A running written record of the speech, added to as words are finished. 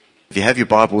If you have your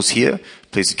Bibles here,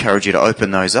 please encourage you to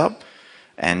open those up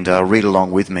and read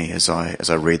along with me as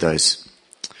I read those.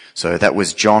 So that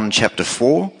was John chapter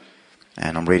 4,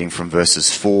 and I'm reading from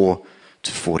verses 4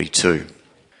 to 42.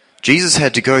 Jesus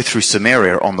had to go through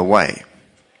Samaria on the way.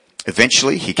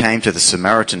 Eventually, he came to the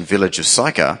Samaritan village of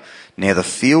Sychar, near the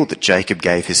field that Jacob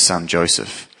gave his son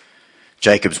Joseph.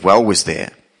 Jacob's well was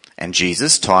there, and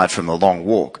Jesus, tired from the long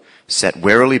walk, sat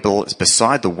wearily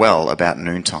beside the well about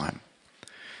noontime.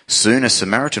 Soon a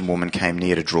Samaritan woman came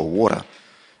near to draw water,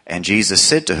 and Jesus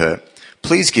said to her,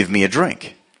 "Please give me a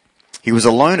drink." He was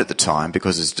alone at the time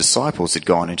because his disciples had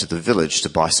gone into the village to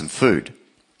buy some food.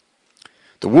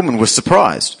 The woman was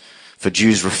surprised, for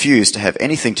Jews refused to have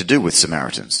anything to do with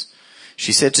Samaritans.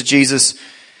 She said to Jesus,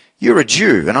 "You're a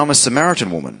Jew, and I'm a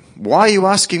Samaritan woman. Why are you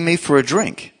asking me for a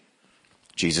drink?"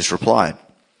 Jesus replied,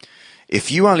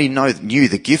 If you only knew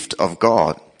the gift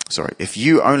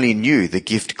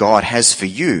God has for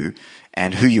you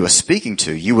and who you are speaking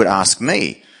to, you would ask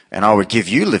me, and I would give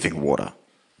you living water."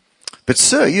 "But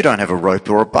sir, you don't have a rope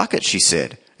or a bucket," she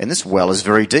said, "and this well is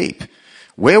very deep.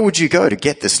 Where would you go to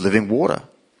get this living water?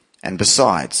 And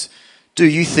besides, do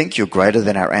you think you're greater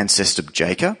than our ancestor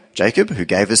Jacob, who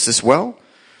gave us this well?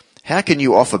 How can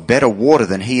you offer better water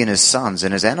than he and his sons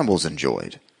and his animals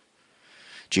enjoyed?"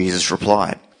 Jesus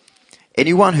replied,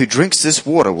 "Anyone who drinks this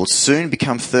water will soon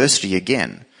become thirsty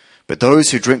again, but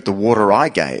those who drink the water I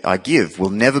give will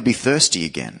never be thirsty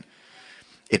again.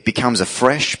 It becomes a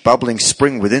fresh, bubbling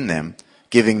spring within them,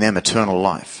 giving them eternal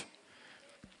life."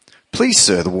 "Please,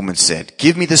 sir," the woman said,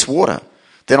 "give me this water.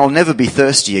 Then I'll never be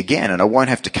thirsty again, and I won't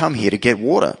have to come here to get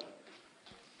water."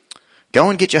 "Go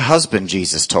and get your husband,"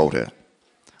 Jesus told her.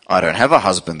 "I don't have a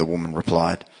husband," the woman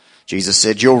replied. Jesus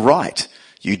said, "You're right.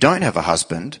 You don't have a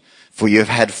husband, for you have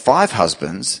had 5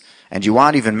 husbands, and you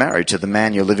aren't even married to the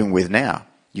man you're living with now.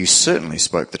 You certainly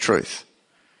spoke the truth."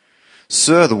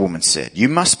 "Sir," the woman said, "you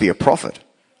must be a prophet.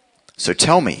 So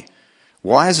tell me,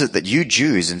 why is it that you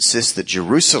Jews insist that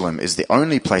Jerusalem is the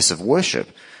only place of worship,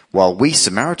 while we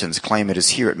Samaritans claim it is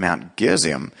here at Mount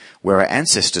Gerizim, where our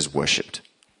ancestors worshipped?"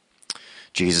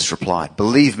 Jesus replied,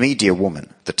 "Believe me, dear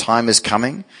woman, the time is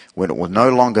coming when it will no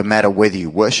longer matter whether you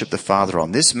worship the Father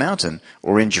on this mountain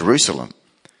or in Jerusalem.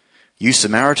 You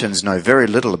Samaritans know very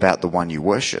little about the one you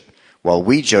worship, while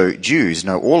we Jews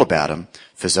know all about him,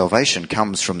 for salvation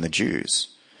comes from the Jews.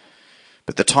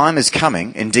 But the time is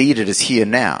coming, indeed it is here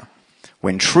now,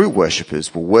 when true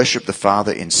worshippers will worship the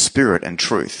Father in spirit and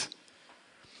truth.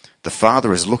 The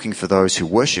Father is looking for those who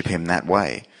worship him that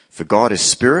way, for God is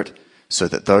spirit, so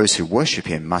that those who worship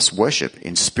him must worship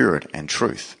in spirit and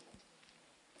truth."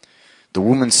 The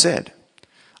woman said,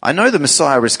 "I know the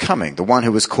Messiah is coming, the one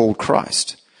who is called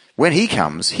Christ. When he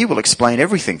comes, he will explain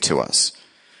everything to us."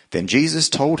 Then Jesus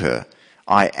told her,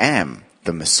 "I am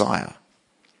the Messiah."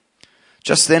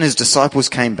 Just then his disciples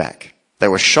came back. They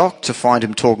were shocked to find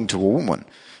him talking to a woman,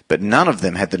 but none of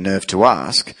them had the nerve to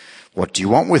ask, "What do you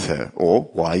want with her?" or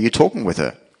 "Why are you talking with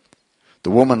her?"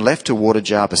 The woman left her water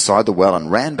jar beside the well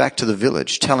and ran back to the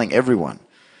village, telling everyone,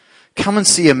 "Come and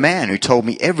see a man who told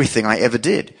me everything I ever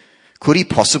did. Could he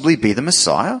possibly be the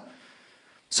Messiah?"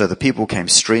 So the people came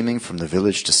streaming from the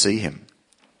village to see him.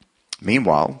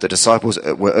 Meanwhile, the disciples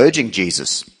were urging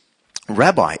Jesus,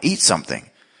 "Rabbi, eat something."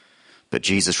 But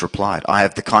Jesus replied, "I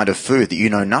have the kind of food that you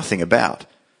know nothing about."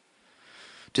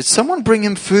 "Did someone bring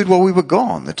him food while we were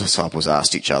gone?" the disciples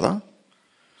asked each other.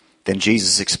 Then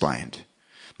Jesus explained,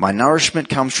 "My nourishment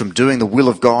comes from doing the will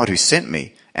of God who sent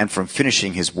me and from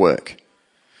finishing his work.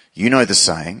 You know the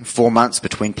saying, 4 months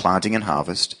between planting and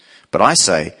harvest. But I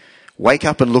say, wake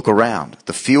up and look around.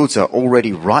 The fields are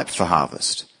already ripe for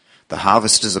harvest. The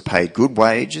harvesters are paid good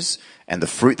wages, and the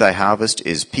fruit they harvest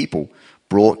is people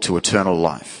brought to eternal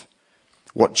life.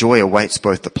 What joy awaits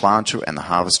both the planter and the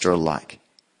harvester alike.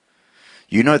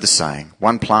 You know the saying,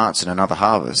 one plants and another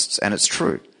harvests, and it's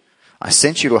true. I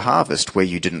sent you to harvest where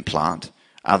you didn't plant.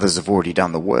 Others have already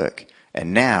done the work,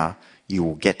 and now you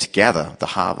will get to gather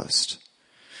the harvest."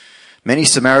 Many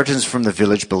Samaritans from the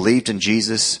village believed in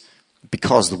Jesus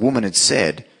because the woman had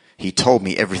said, "He told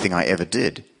me everything I ever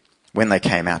did." When they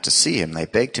came out to see him, they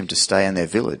begged him to stay in their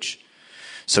village.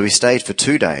 So he stayed for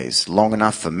 2 days, long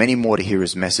enough for many more to hear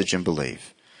his message and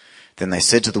believe. Then they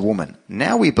said to the woman,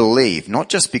 "Now we believe, not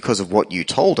just because of what you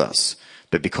told us,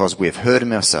 but because we have heard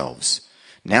him ourselves.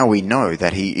 Now we know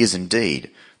that he is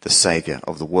indeed the Saviour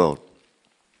of the world."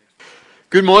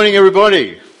 Good morning,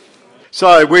 everybody.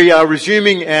 So we are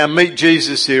resuming our Meet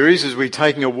Jesus series as we're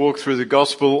taking a walk through the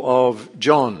Gospel of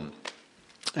John.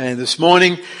 And this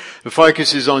morning, the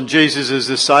focus is on Jesus as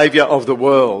the Saviour of the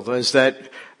world, as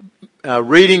that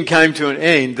reading came to an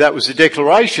end, that was a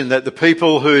declaration that the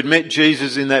people who had met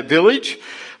Jesus in that village,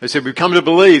 they said, we've come to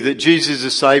believe that Jesus is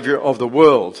the Saviour of the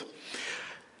world.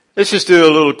 Let's just do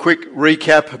a little quick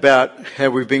recap about how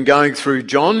we've been going through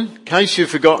John. In case you've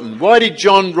forgotten, why did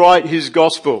John write his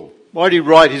gospel? Why did he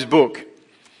write his book?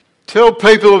 Tell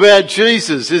people about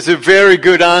Jesus is a very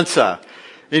good answer.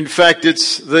 In fact,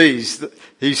 it's these.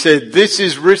 He said, this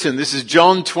is written, this is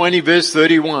John 20 verse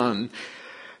 31.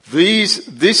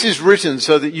 This is written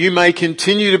so that you may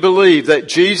continue to believe that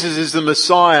Jesus is the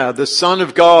Messiah, the Son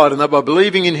of God, and that by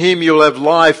believing in him you'll have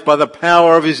life by the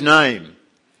power of his name.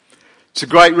 It's a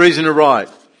great reason to write.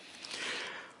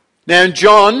 Now in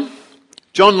John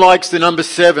likes the number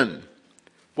 7.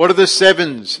 What are the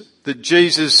 7s that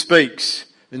Jesus speaks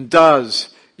and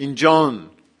does in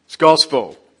John's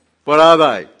Gospel? What are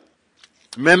they?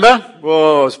 Remember?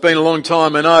 Oh, it's been a long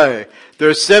time, I know. There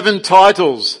are 7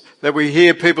 titles that we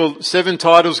hear people, 7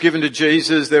 titles given to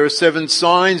Jesus. There are 7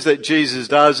 signs that Jesus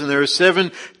does, and there are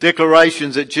 7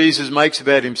 declarations that Jesus makes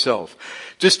about himself.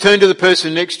 Just turn to the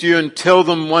person next to you and tell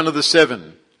them one of the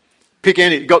 7. Pick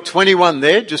any. You've got 21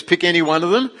 there. Just pick any one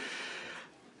of them.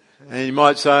 And you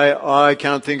might say, I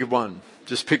can't think of one.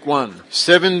 Just pick one.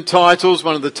 7 titles,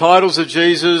 one of the titles of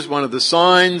Jesus, one of the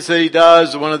signs that he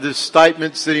does, one of the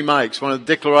statements that he makes, one of the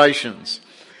declarations,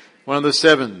 one of the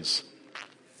 7s.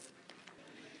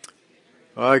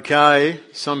 Okay,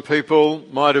 some people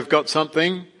might have got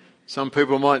something. Some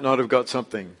people might not have got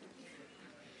something.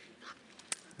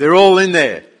 They're all in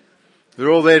there. They're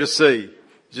all there to see. You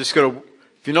just got to,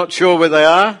 if you're not sure where they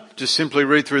are, just simply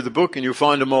read through the book and you'll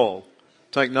find them all.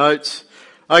 Take notes.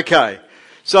 Okay.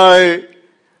 So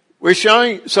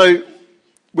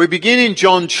we begin in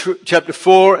John chapter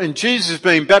 4, and Jesus has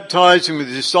been baptizing with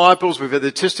his disciples. We've had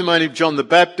the testimony of John the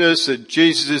Baptist that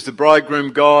Jesus is the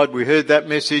bridegroom God. We heard that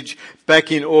message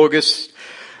back in August.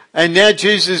 And now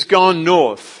Jesus has gone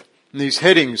north and he's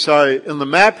heading. So on the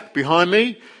map behind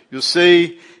me, you'll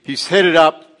see he's headed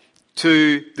up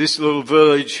to this little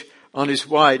village on his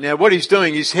way. Now what he's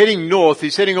doing, he's heading north.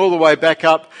 He's heading all the way back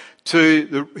up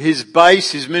to his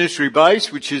base, his ministry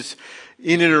base, which is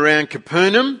in and around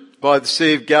Capernaum by the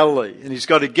Sea of Galilee. And he's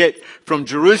got to get from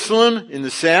Jerusalem in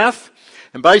the south.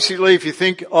 And basically, if you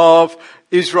think of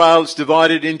Israel, it's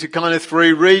divided into kind of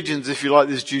 3 regions, if you like.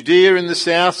 There's Judea in the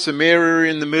south,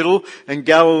 Samaria in the middle, and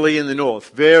Galilee in the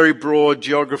north. Very broad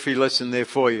geography lesson there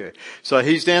for you. So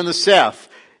he's down the south.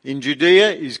 In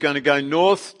Judea, he's going to go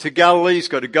north to Galilee. He's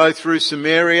got to go through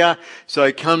Samaria. So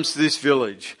he comes to this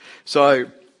village.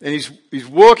 And he's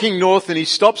walking north, and he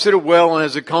stops at a well and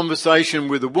has a conversation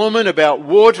with a woman about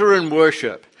water and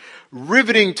worship.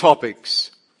 Riveting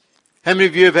topics. How many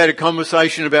of you have had a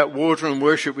conversation about water and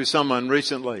worship with someone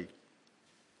recently?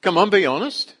 Come on, be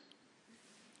honest.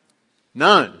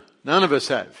 None of us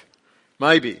have.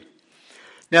 Maybe.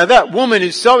 Now that woman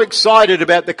is so excited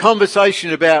about the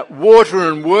conversation about water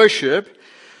and worship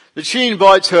that she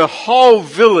invites her whole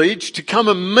village to come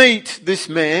and meet this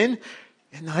man.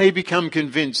 And they become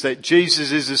convinced that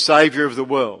Jesus is the Saviour of the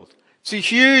world. It's a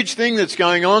huge thing that's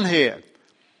going on here.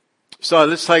 So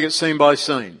let's take it scene by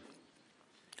scene.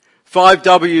 5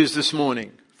 W's this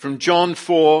morning from John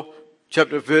 4,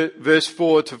 verse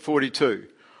 4 to 42.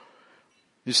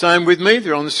 You're saying with me?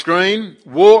 They're on the screen.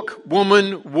 Walk,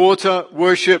 woman, water,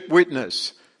 worship,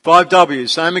 witness. 5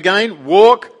 W's. Same again.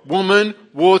 Walk, woman,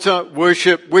 water,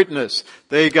 worship, witness.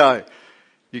 There you go.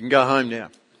 You can go home now.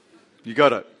 You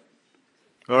got it.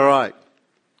 All right.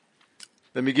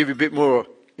 Let me give you a bit more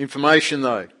information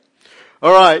though.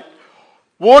 All right.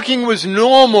 Walking was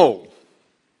normal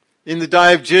in the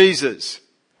day of Jesus.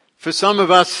 For some of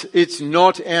us, it's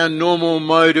not our normal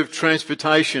mode of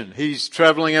transportation. He's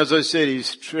travelling, as I said,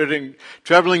 he's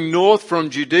travelling north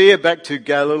from Judea back to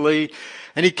Galilee,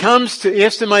 and he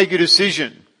has to make a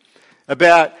decision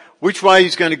about which way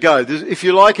he's going to go. If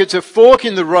you like, it's a fork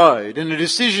in the road, and a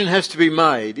decision has to be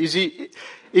made.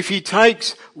 If he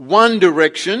takes one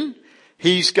direction,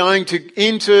 he's going to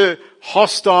enter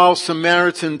hostile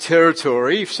Samaritan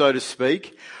territory, so to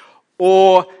speak,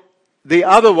 or the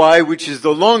other way, which is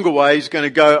the longer way, he's going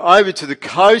to go over to the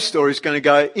coast, or he's going to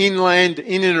go inland,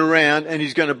 in and around, and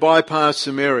he's going to bypass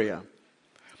Samaria.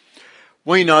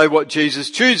 We know what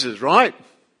Jesus chooses, right?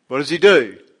 What does he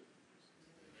do?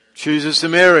 Chooses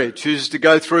Samaria, chooses to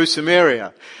go through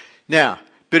Samaria. Now,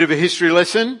 bit of a history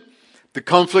lesson. The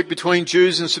conflict between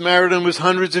Jews and Samaritan was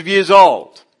hundreds of years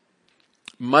old.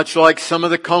 Much like some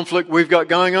of the conflict we've got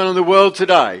going on in the world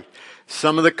today.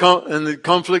 Some of the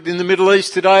conflict in the Middle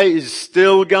East today is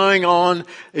still going on.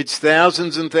 It's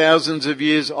thousands and thousands of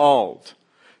years old.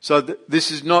 So this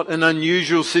is not an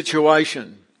unusual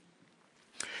situation.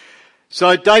 So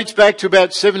it dates back to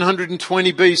about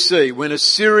 720 BC when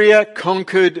Assyria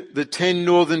conquered the 10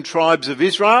 northern tribes of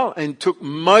Israel and took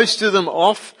most of them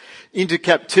off into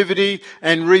captivity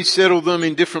and resettled them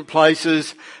in different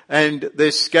places, and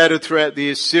they're scattered throughout the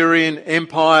Assyrian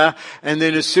Empire. And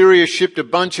then Assyria shipped a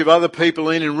bunch of other people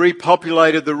in and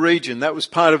repopulated the region. That was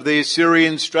part of the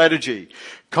Assyrian strategy.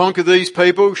 Conquer these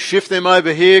people, shift them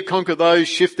over here, conquer those,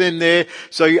 shift them there.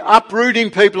 So you're uprooting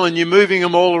people and you're moving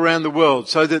them all around the world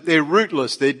so that they're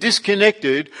rootless, they're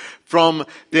disconnected from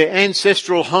their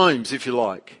ancestral homes, if you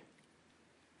like.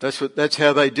 That's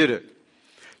how they did it.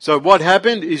 So what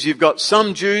happened is you've got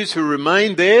some Jews who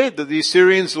remained there, that the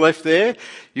Assyrians left there.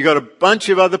 You've got a bunch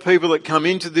of other people that come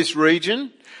into this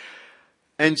region.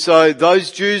 And so those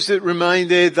Jews that remain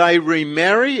there, they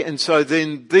remarry. And so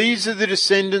then these are the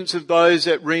descendants of those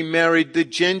that remarried the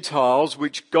Gentiles,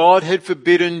 which God had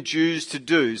forbidden Jews to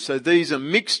do. So these are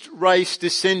mixed race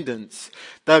descendants.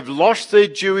 They've lost their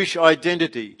Jewish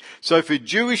identity. So for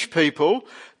Jewish people,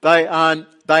 they are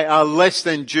less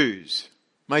than Jews.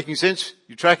 Making sense?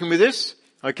 You tracking with this?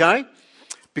 Okay?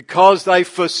 Because they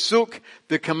forsook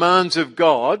the commands of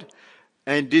God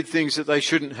and did things that they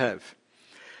shouldn't have.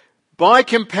 By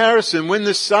comparison, when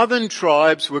the southern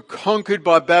tribes were conquered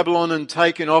by Babylon and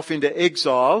taken off into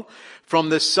exile from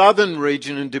the southern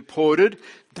region and deported,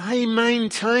 they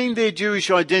maintained their Jewish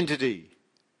identity.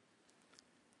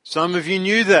 Some of you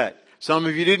knew that. Some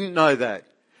of you didn't know that.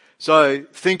 So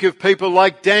think of people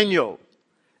like Daniel,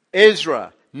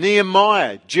 Ezra,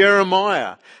 Nehemiah,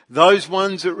 Jeremiah, those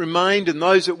ones that remained and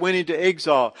those that went into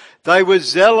exile. They were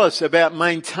zealous about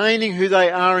maintaining who they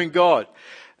are in God.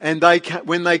 And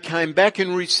when they came back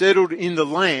and resettled in the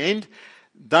land,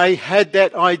 they had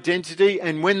that identity.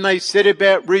 And when they set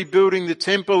about rebuilding the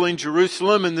temple in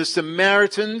Jerusalem, and the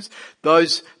Samaritans,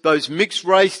 those mixed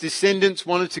race descendants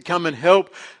wanted to come and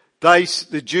help,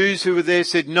 the Jews who were there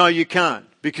said, no, you can't,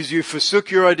 because you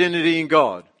forsook your identity in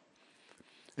God.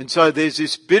 And so there's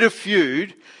this bitter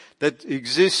feud that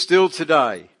exists still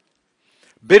today.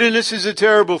 Bitterness is a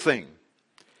terrible thing.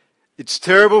 It's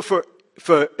terrible for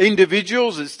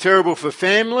individuals, it's terrible for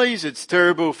families, it's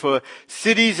terrible for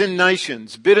cities and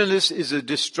nations. Bitterness is a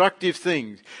destructive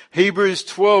thing. Hebrews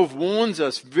 12 warns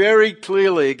us very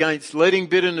clearly against letting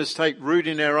bitterness take root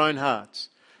in our own hearts.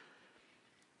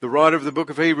 The writer of the book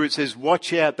of Hebrews says,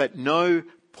 watch out that no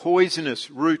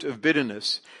poisonous root of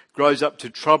bitterness grows up to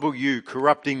trouble you,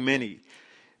 corrupting many.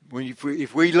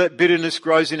 If we let bitterness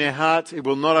grow in our hearts, it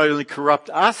will not only corrupt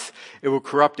us, it will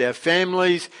corrupt our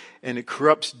families, and it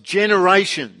corrupts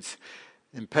generations.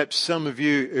 And perhaps some of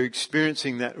you are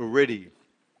experiencing that already.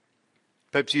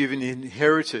 Perhaps you even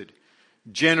inherited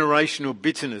generational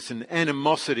bitterness and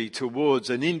animosity towards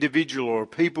an individual or a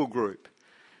people group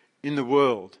in the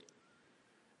world.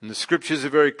 And the scriptures are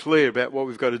very clear about what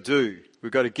we've got to do.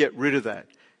 We've got to get rid of that.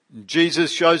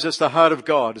 Jesus shows us the heart of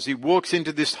God. As he walks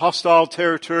into this hostile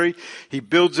territory, he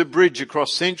builds a bridge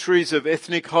across centuries of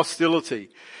ethnic hostility.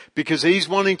 Because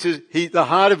the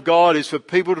heart of God is for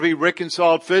people to be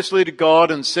reconciled firstly to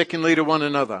God and secondly to one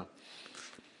another.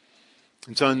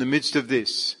 And so in the midst of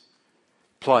this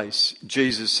place,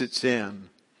 Jesus sits down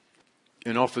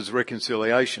and offers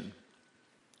reconciliation.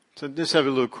 So let's have a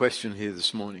little question here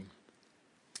this morning.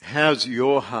 How's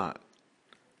your heart?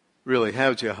 Really,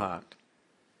 how's your heart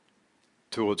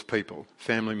towards people,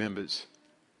 family members,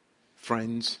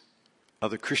 friends,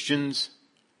 other Christians?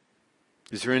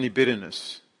 Is there any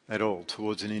bitterness at all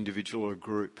towards an individual or a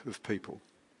group of people?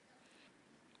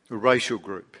 A racial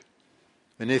group,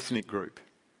 an ethnic group,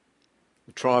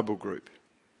 a tribal group?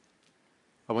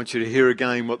 I want you to hear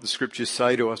again what the scriptures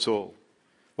say to us all.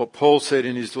 What Paul said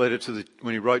in his letter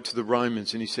when he wrote to the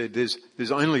Romans, and he said,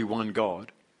 there's only one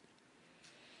God.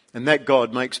 And that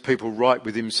God makes people right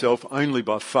with himself only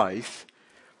by faith,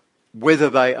 whether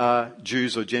they are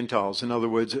Jews or Gentiles. In other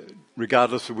words,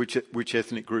 regardless of which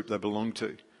ethnic group they belong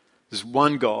to. There's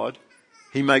one God.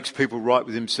 He makes people right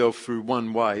with himself through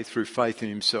one way, through faith in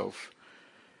himself.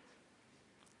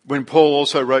 When Paul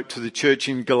also wrote to the church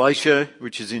in Galatia,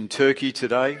 which is in Turkey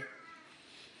today,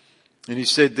 and he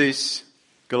said this,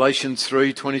 Galatians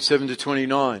 3:27 to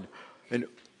 29, and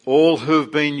all who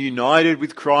have been united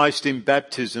with Christ in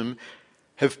baptism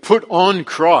have put on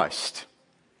Christ,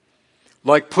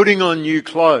 like putting on new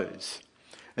clothes.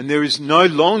 And there is no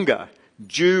longer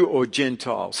Jew or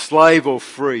Gentile, slave or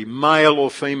free, male or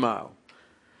female.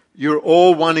 You're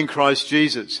all one in Christ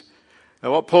Jesus.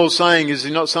 Now what Paul's saying is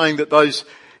he's not saying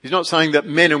that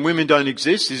men and women don't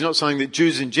exist. He's not saying that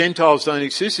Jews and Gentiles don't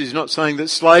exist. He's not saying that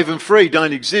slave and free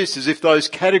don't exist as if those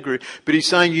categories. But he's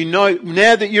saying,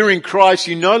 now that you're in Christ,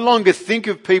 you no longer think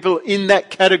of people in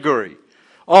that category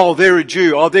Oh, they're a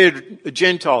Jew. Oh, they're a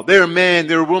Gentile. They're a man.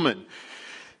 They're a woman.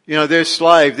 You know, they're a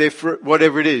slave. They're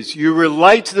whatever it is. You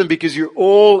relate to them because you're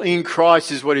all in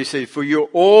Christ is what he said. For you're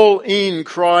all in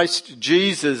Christ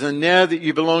Jesus. And now that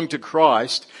you belong to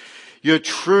Christ, you're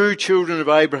true children of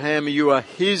Abraham and you are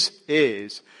his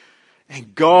heirs.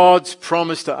 And God's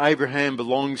promise to Abraham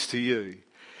belongs to you.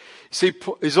 See,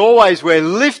 as always, we're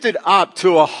lifted up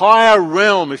to a higher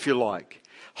realm, if you like.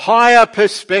 Higher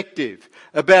perspective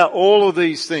about all of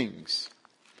these things.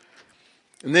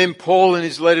 And then Paul in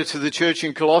his letter to the church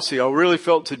in Colossae, I really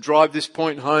felt to drive this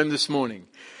point home this morning.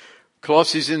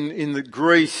 Colossae's in the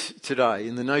Greece today,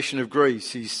 in the nation of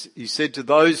Greece. He said to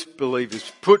those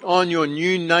believers, put on your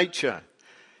new nature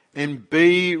and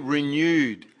be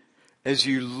renewed as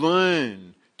you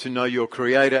learn to know your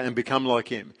Creator and become like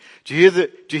Him. Do you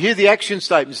hear the action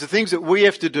statements, the things that we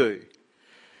have to do?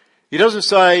 He doesn't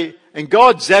say, and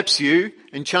God zaps you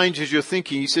and changes your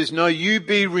thinking. He says, no, you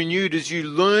be renewed as you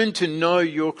learn to know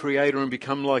your Creator and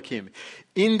become like Him.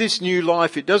 In this new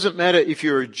life, it doesn't matter if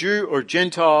you're a Jew or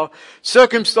Gentile,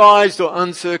 circumcised or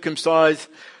uncircumcised,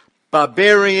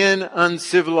 barbarian,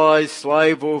 uncivilized,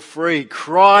 slave or free.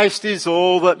 Christ is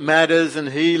all that matters and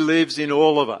He lives in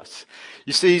all of us.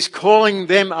 You see, He's calling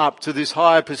them up to this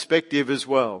higher perspective as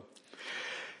well.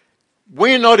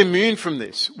 We're not immune from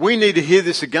this. We need to hear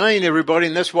this again, everybody,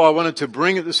 and that's why I wanted to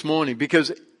bring it this morning,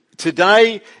 because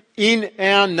today in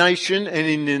our nation and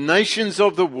in the nations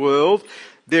of the world,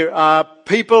 there are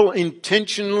people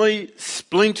intentionally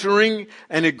splintering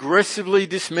and aggressively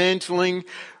dismantling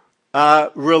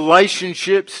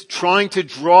relationships, trying to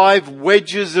drive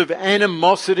wedges of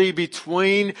animosity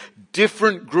between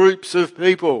different groups of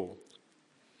people.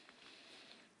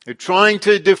 They're trying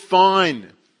to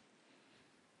define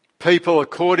people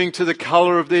according to the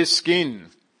colour of their skin.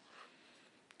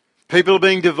 People are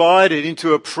being divided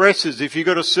into oppressors. If you've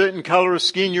got a certain colour of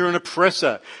skin, you're an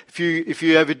oppressor. If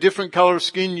you have a different colour of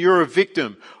skin, you're a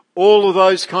victim. All of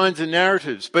those kinds of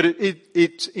narratives. But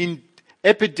it's in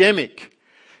epidemic.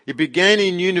 It began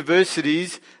in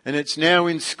universities and it's now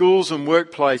in schools and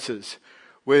workplaces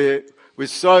where we're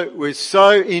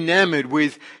so enamoured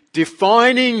with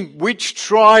defining which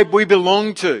tribe we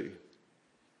belong to.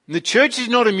 And the church is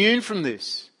not immune from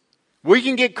this. We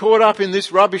can get caught up in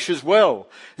this rubbish as well.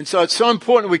 And so it's so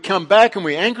important we come back and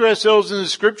we anchor ourselves in the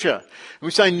scripture. And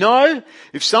we say, no,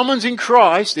 if someone's in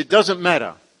Christ, it doesn't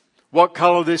matter what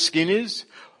colour their skin is,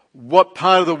 what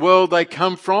part of the world they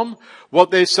come from,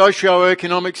 what their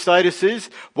socio-economic status is.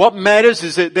 What matters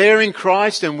is that they're in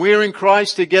Christ and we're in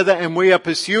Christ together and we are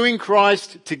pursuing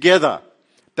Christ together.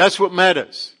 That's what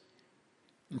matters.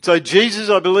 And so Jesus,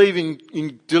 I believe,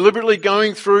 in deliberately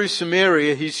going through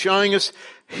Samaria, He's showing us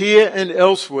here and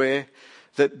elsewhere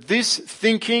that this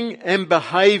thinking and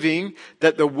behaving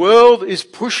that the world is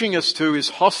pushing us to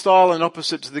is hostile and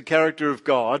opposite to the character of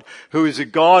God, who is a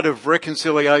God of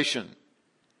reconciliation.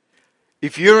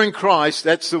 If you're in Christ,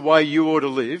 that's the way you ought to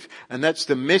live, and that's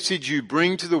the message you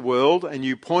bring to the world, and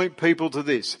you point people to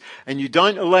this. And you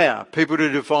don't allow people to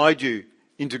divide you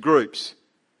into groups.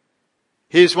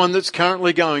 Here's one that's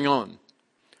currently going on.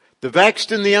 The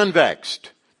vaxxed and the unvaxxed.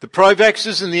 The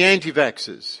pro-vaxxers and the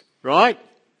anti-vaxxers. Right?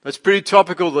 That's pretty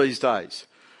topical these days.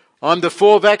 I'm the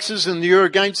for vaxxers and you're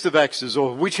against the vaxxers,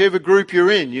 or whichever group you're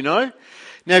in, you know.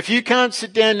 Now, if you can't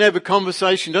sit down and have a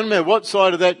conversation, doesn't matter what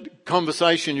side of that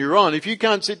conversation you're on, if you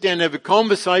can't sit down and have a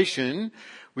conversation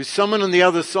with someone on the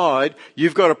other side,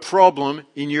 you've got a problem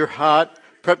in your heart.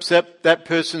 Perhaps that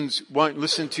person won't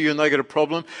listen to you and they got a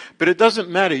problem. But it doesn't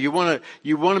matter. You want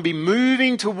to be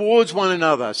moving towards one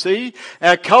another. See?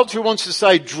 Our culture wants to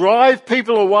say, drive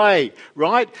people away,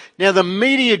 right? Now the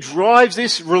media drives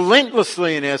this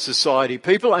relentlessly in our society,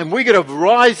 people, and we got to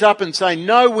rise up and say,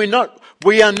 no,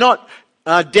 we are not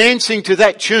dancing to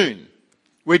that tune.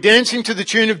 We're dancing to the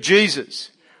tune of Jesus.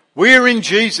 We're in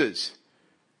Jesus.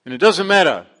 And it doesn't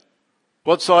matter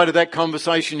what side of that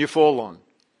conversation you fall on.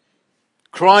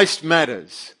 Christ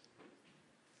matters.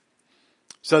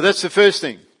 So that's the first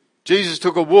thing. Jesus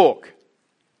took a walk.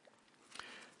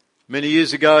 Many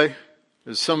years ago,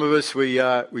 as some of us, we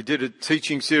did a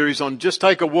teaching series on just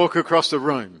take a walk across the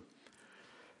room.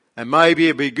 And maybe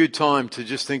it'd be a good time to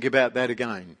just think about that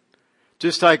again.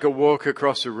 Just take a walk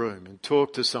across the room and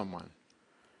talk to someone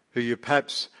who you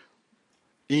perhaps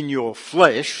in your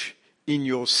flesh, in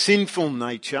your sinful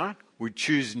nature, would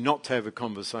choose not to have a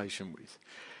conversation with.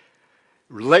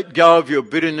 Let go of your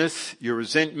bitterness, your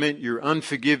resentment, your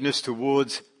unforgiveness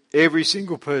towards every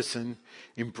single person.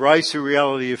 Embrace the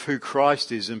reality of who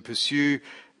Christ is and pursue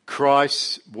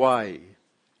Christ's way.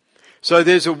 So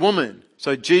there's a woman.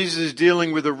 So Jesus is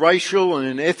dealing with a racial and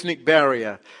an ethnic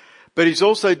barrier. but he's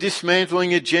also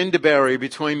dismantling a gender barrier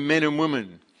between men and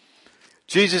women.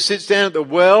 Jesus sits down at the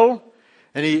well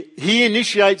and he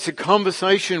initiates a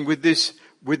conversation with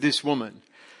this woman.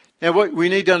 Now what we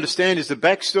need to understand is the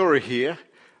backstory here.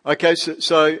 Okay,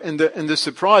 and the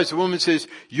surprise, the woman says,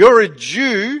 "You're a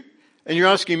Jew and you're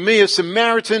asking me, a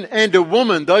Samaritan and a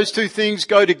woman." Those two things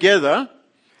go together.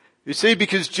 You see,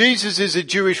 because Jesus is a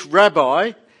Jewish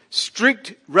rabbi,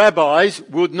 strict rabbis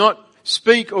would not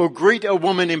speak or greet a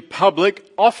woman in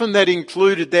public. Often that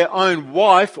included their own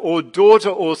wife or daughter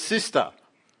or sister.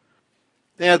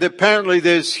 Now, apparently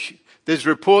there's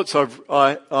reports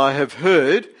I have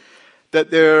heard that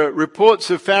there are reports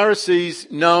of Pharisees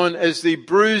known as the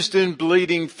bruised and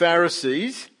bleeding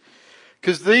Pharisees,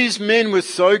 because these men were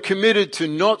so committed to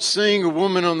not seeing a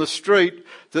woman on the street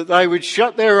that they would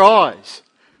shut their eyes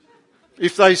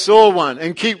if they saw one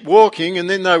and keep walking, and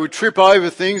then they would trip over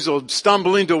things or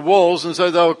stumble into walls, and so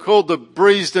they were called the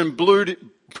bruised and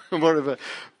the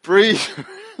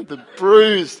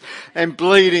bruised and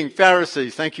bleeding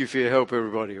Pharisees. Thank you for your help,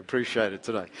 everybody. Appreciate it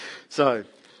today.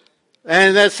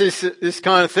 And that's this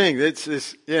kind of thing. It's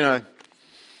this,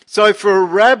 So for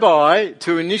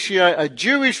a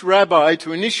Jewish rabbi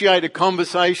to initiate a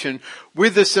conversation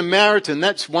with a Samaritan,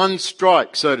 that's one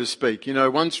strike, so to speak.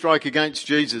 One strike against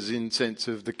Jesus in sense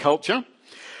of the culture.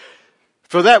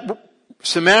 For that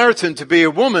Samaritan to be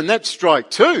a woman, that's strike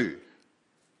two.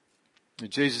 And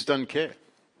Jesus doesn't care.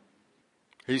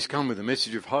 He's come with a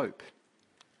message of hope.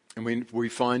 And we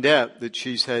find out that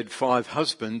she's had 5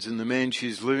 husbands and the man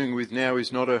she's living with now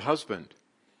is not her husband.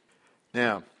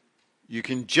 Now, you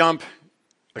can jump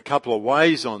a couple of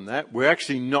ways on that. We're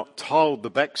actually not told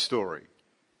the backstory.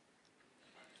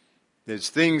 There's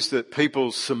things that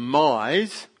people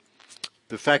surmise.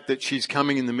 The fact that she's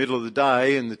coming in the middle of the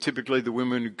day and typically the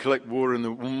women who collect water in the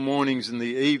mornings and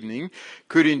the evening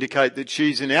could indicate that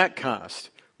she's an outcast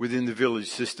within the village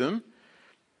system.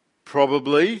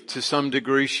 Probably, to some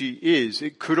degree, she is.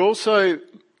 It could also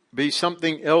be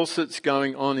something else that's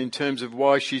going on in terms of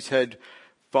why she's had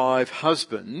 5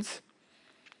 husbands.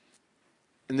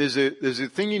 And there's a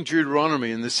thing in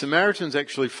Deuteronomy, and the Samaritans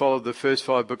actually followed the first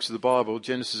 5 books of the Bible,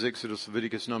 Genesis, Exodus,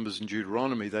 Leviticus, Numbers, and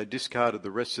Deuteronomy. They discarded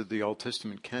the rest of the Old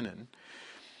Testament canon.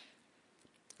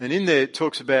 And in there it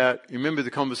talks about, you remember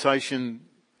the conversation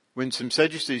when some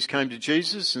Sadducees came to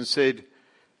Jesus and said,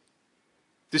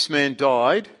 this man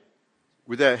died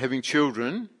without having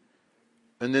children,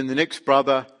 and then the next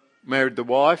brother married the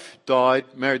wife, died,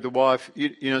 married the wife,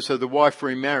 so the wife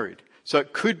remarried. So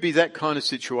it could be that kind of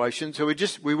situation. So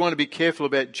we want to be careful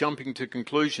about jumping to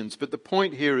conclusions. But the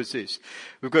point here is this.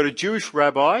 We've got a Jewish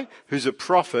rabbi who's a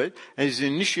prophet and is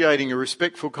initiating a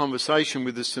respectful conversation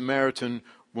with a Samaritan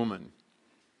woman.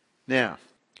 Now,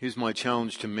 here's my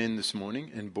challenge to men this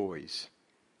morning and boys.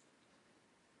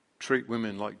 Treat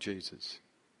women like Jesus.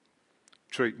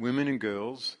 Treat women and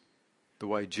girls the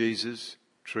way Jesus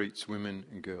treats women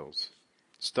and girls.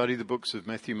 Study the books of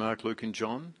Matthew, Mark, Luke and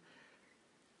John.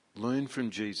 Learn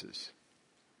from Jesus.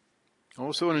 I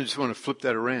also just want to flip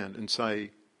that around and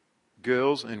say,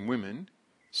 girls and women,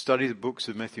 study the books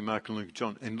of Matthew, Mark and Luke and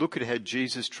John and look at how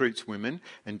Jesus treats women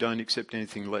and don't accept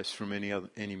anything less from any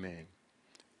man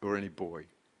or any boy.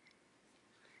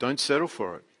 Don't settle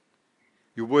for it.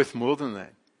 You're worth more than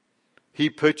that. He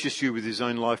purchased you with his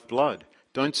own lifeblood.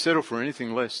 Don't settle for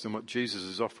anything less than what Jesus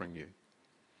is offering you.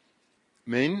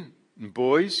 Men and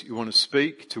boys, you want to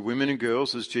speak to women and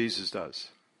girls as Jesus does.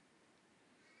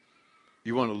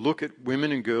 You want to look at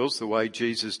women and girls the way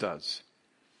Jesus does,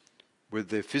 whether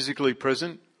they're physically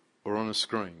present or on a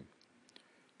screen.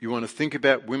 You want to think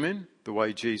about women the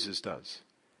way Jesus does.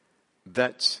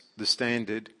 That's the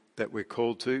standard that we're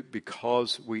called to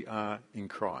because we are in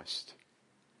Christ.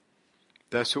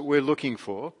 That's what we're looking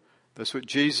for. That's what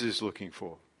Jesus is looking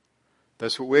for.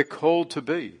 That's what we're called to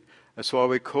be. That's why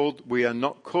we are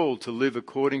not called to live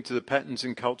according to the patterns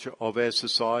and culture of our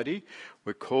society.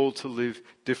 We're called to live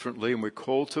differently and we're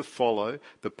called to follow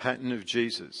the pattern of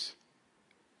Jesus.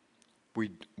 We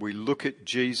look at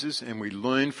Jesus and we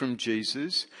learn from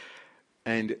Jesus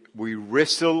and we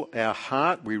wrestle our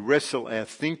heart, we wrestle our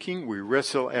thinking, we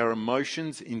wrestle our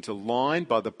emotions into line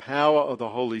by the power of the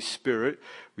Holy Spirit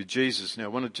with Jesus. Now I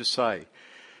want to just say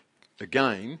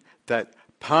again that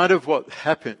part of what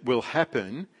will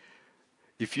happen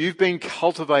if you've been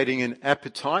cultivating an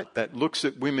appetite that looks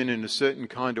at women in a certain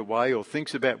kind of way or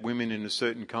thinks about women in a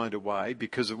certain kind of way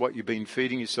because of what you've been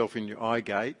feeding yourself in your eye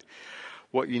gate,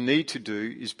 what you need to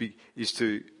do is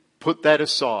to put that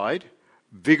aside,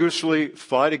 vigorously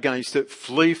fight against it,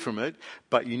 flee from it,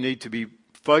 but you need to be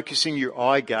focusing your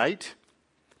eye gate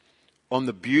on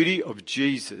the beauty of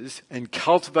Jesus and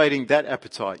cultivating that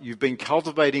appetite. You've been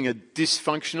cultivating a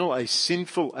dysfunctional, a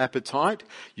sinful appetite.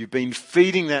 You've been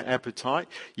feeding that appetite.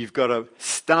 You've got to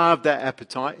starve that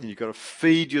appetite, and you've got to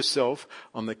feed yourself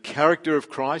on the character of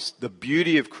Christ, the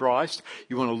beauty of Christ.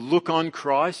 You want to look on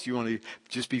Christ. You want to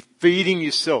just be feeding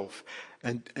yourself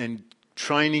and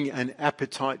training an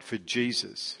appetite for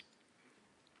Jesus.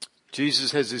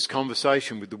 Jesus has this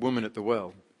conversation with the woman at the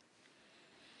well.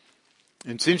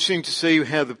 And it's interesting to see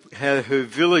how her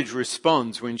village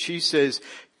responds when she says,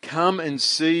 "Come and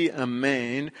see a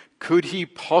man. Could he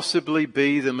possibly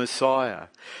be the Messiah?"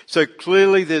 So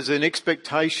clearly there's an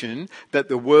expectation that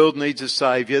the world needs a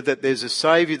saviour, that there's a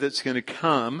saviour that's going to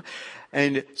come.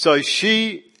 And so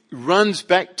she runs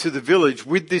back to the village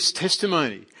with this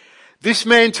testimony. "This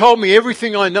man told me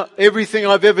everything I know, everything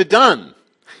I've ever done."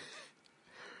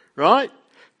 Right?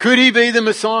 Could he be the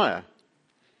Messiah?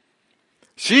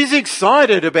 She's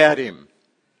excited about him.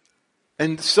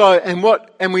 And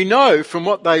we know from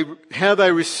how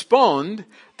they respond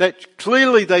that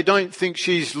clearly they don't think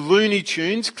she's Looney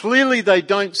Tunes. Clearly they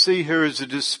don't see her as a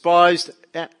despised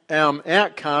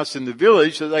outcast in the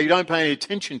village that they don't pay any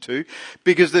attention to,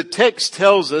 because the text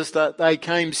tells us that they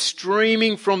came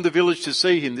streaming from the village to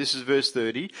see him. This is verse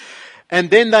 30. And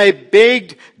then they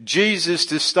begged Jesus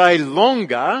to stay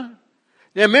longer.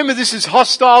 Now remember, this is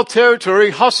hostile territory,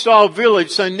 hostile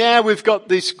village. So now we've got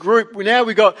this group. Now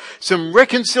we've got some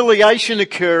reconciliation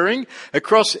occurring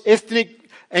across ethnic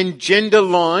and gender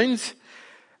lines.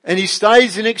 And he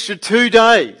stays an extra 2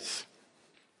 days.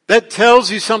 That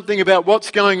tells you something about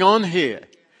what's going on here.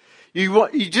 You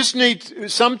just need,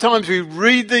 sometimes we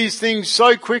read these things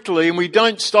so quickly and we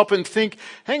don't stop and think,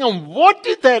 hang on, what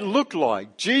did that look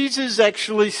like? Jesus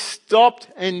actually stopped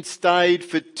and stayed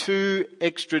for 2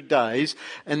 extra days.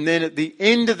 And then at the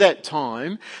end of that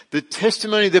time, the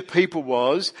testimony of the people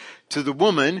was to the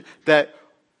woman that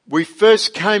we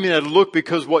first came in at a look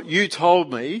because what you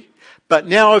told me, but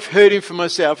now I've heard him for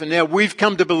myself, and now we've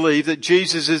come to believe that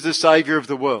Jesus is the Saviour of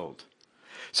the world.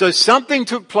 So something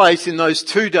took place in those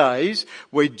 2 days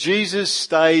where Jesus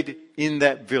stayed in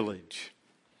that village.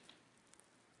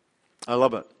 I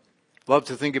love it. Love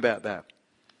to think about that.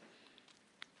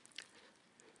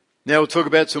 Now we'll talk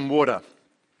about some water.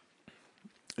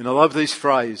 And I love this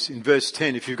phrase in verse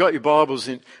 10. If you've got your Bibles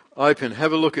open,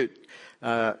 have a look at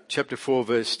chapter 4,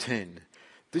 verse 10.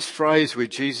 This phrase where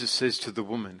Jesus says to the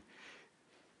woman,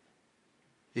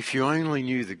 "If you only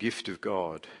knew the gift of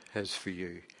God has for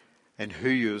you, and who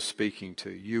you're speaking to,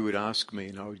 you would ask me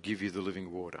and I would give you the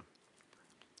living water."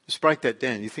 Just break that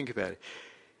down. You think about it.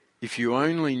 If you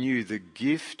only knew the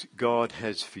gift God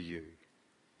has for you.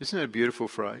 Isn't that a beautiful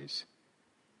phrase?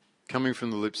 Coming from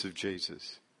the lips of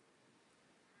Jesus.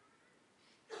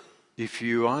 If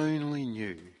you only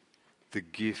knew the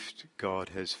gift God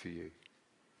has for you.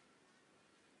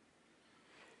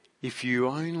 If you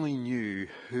only knew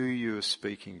who you're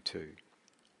speaking to.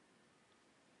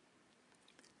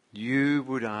 You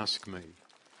would ask me,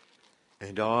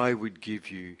 and I would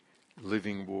give you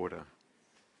living water.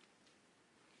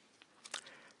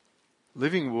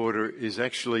 Living water is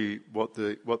actually what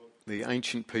the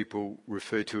ancient people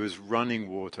refer to as running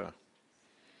water.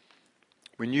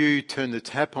 When you turn the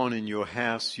tap on in your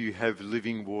house, you have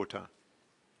living water.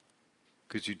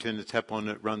 Because you turn the tap on,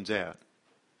 it runs out.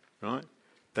 Right?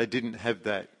 They didn't have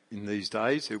that in these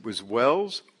days. It was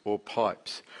wells or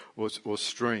pipes or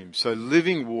streams. So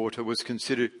living water was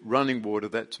considered running water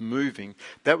that's moving.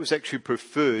 That was actually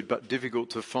preferred but difficult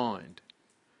to find.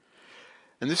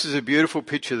 And this is a beautiful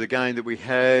picture again that we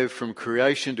have from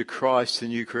creation to Christ, the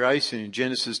new creation. In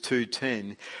Genesis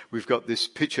 2:10, we've got this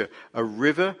picture. A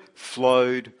river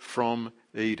flowed from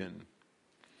Eden.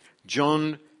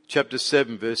 John chapter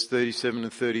 7, verse 37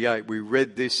 and 38. We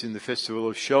read this in the Festival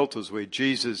of Shelters where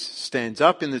Jesus stands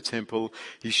up in the temple.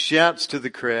 He shouts to the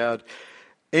crowd,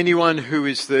 "Anyone who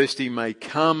is thirsty may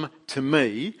come to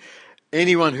me.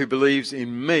 Anyone who believes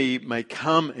in me may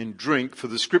come and drink, for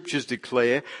the scriptures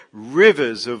declare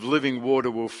rivers of living water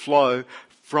will flow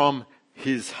from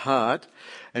his heart."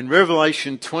 And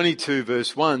Revelation 22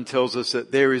 verse 1 tells us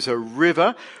that there is a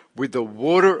river with the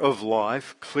water of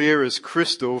life, clear as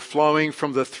crystal, flowing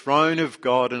from the throne of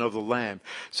God and of the Lamb.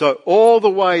 So all the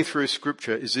way through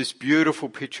Scripture is this beautiful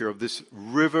picture of this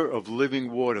river of living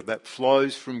water that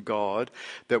flows from God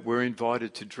that we're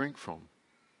invited to drink from.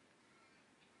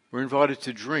 We're invited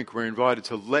to drink. We're invited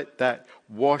to let that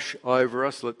wash over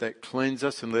us, let that cleanse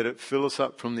us, and let it fill us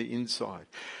up from the inside.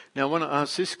 Now I want to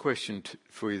ask this question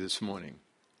for you this morning.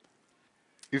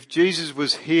 If Jesus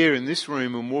was here in this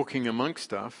room and walking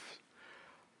amongst us,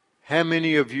 how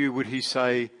many of you would he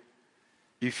say,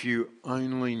 if you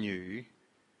only knew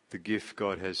the gift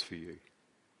God has for you.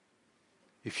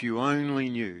 If you only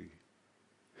knew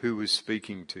who was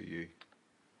speaking to you,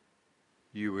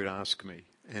 you would ask me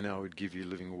and I would give you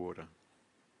living water.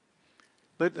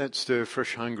 Let that stir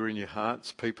fresh hunger in your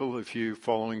hearts, people, if you're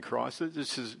following Christ.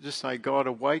 Just say, God,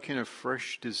 awaken a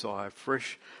fresh desire,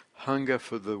 fresh hunger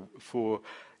for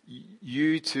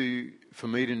me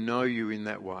to know you in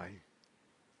that way.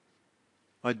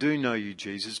 I do know you,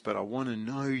 Jesus, but I want to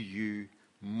know you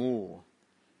more.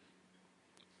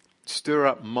 Stir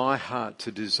up my heart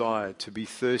to desire, to be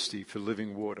thirsty for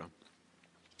living water.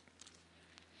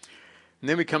 And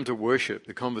then we come to worship.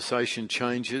 The conversation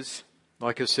changes.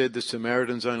 Like I said, the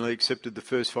Samaritans only accepted the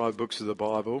first 5 books of the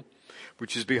Bible,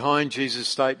 which is behind Jesus'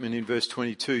 statement in verse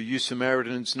 22, you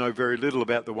Samaritans know very little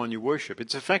about the one you worship.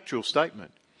 It's a factual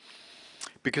statement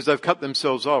because they've cut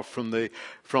themselves off from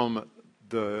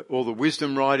all the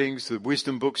wisdom writings, the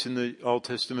wisdom books in the Old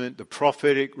Testament, the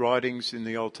prophetic writings in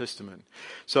the Old Testament.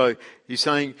 So he's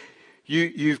saying,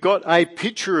 you've got a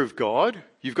picture of God,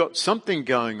 you've got something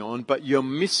going on, but you're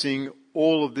missing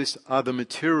all of this other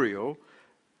material,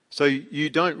 so you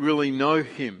don't really know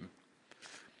him.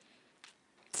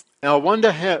 Now I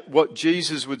wonder what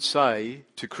Jesus would say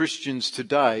to Christians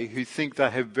today who think they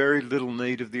have very little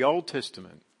need of the Old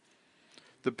Testament.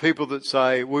 The people that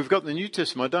say, well, we've got the New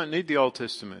Testament, I don't need the Old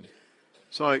Testament.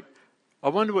 So I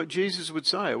wonder what Jesus would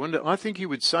say. I think he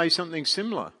would say something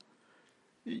similar.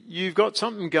 You've got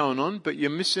something going on, but you're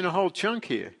missing a whole chunk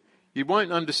here. You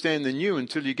won't understand the new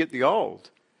until you get the old.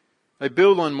 They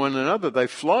build on one another, they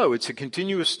flow. It's a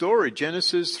continuous story.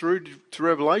 Genesis through to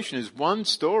Revelation is one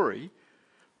story,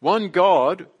 one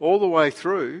God all the way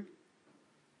through.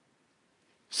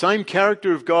 Same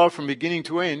character of God from beginning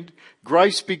to end.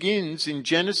 Grace begins in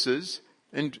Genesis,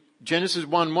 and Genesis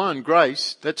 1:1,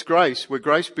 grace, that's grace, where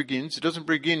grace begins. It doesn't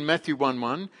begin Matthew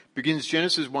 1:1, begins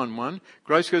Genesis 1:1.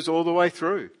 Grace goes all the way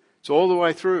through. It's all the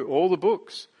way through, all the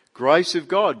books. Grace of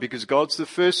God, because God's the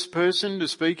first person to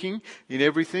speaking in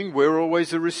everything. We're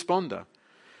always a responder.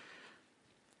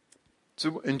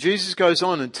 So, and Jesus goes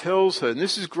on and tells her, and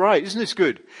this is great, isn't this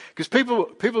good? Because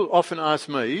people often ask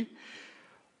me,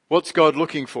 what's God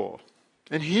looking for?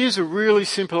 And here's a really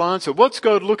simple answer. What's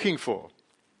God looking for?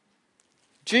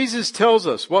 Jesus tells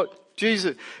us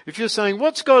if you're saying,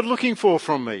 what's God looking for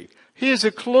from me? Here's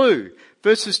a clue.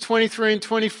 Verses 23 and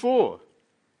 24.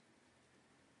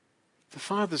 The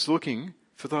Father's looking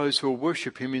for those who will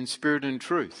worship him in spirit and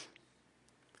truth.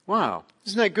 Wow,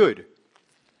 isn't that good?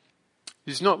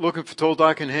 He's not looking for tall,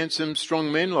 dark and handsome,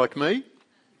 strong men like me.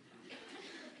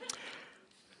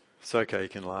 It's okay, you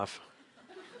can laugh.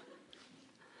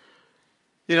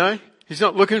 You know, he's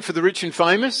not looking for the rich and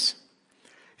famous.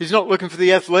 He's not looking for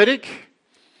the athletic.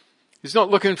 He's not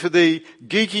looking for the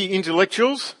geeky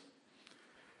intellectuals.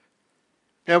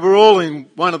 Now, we're all in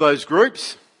one of those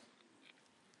groups.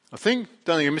 I think.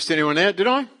 Don't think I missed anyone out, did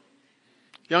I?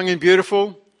 Young and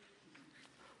beautiful.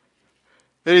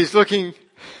 That he's looking.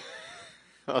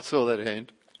 I saw that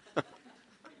hand.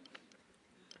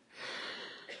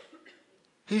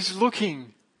 He's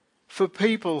looking for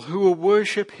people who will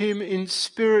worship him in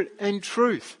spirit and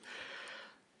truth.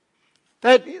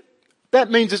 That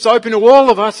means it's open to all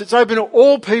of us. It's open to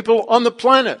all people on the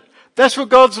planet. That's what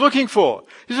God's looking for.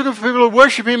 He's looking for people to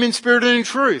worship him in spirit and in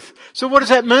truth. So what does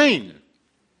that mean?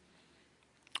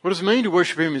 What does it mean to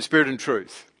worship him in spirit and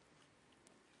truth?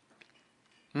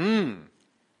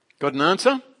 Got an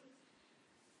answer?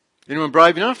 Anyone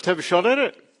brave enough to have a shot at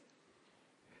it?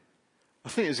 I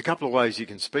think there's a couple of ways you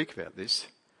can speak about this.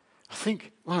 I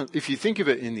think, well, if you think of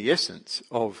it in the essence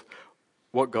of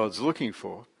what God's looking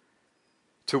for,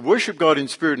 to worship God in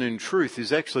spirit and in truth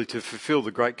is actually to fulfill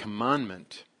the great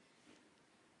commandment.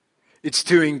 It's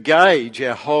to engage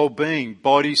our whole being,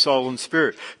 body, soul and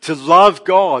spirit. To love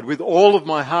God with all of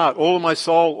my heart, all of my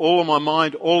soul, all of my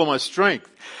mind, all of my strength.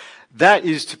 That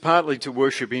is partly to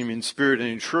worship him in spirit and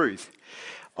in truth.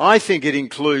 I think it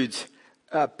includes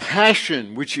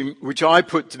passion, which I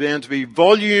put down to be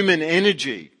volume and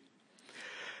energy.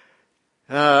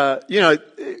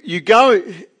 You go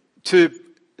to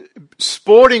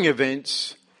sporting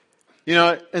events,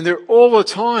 and they're all the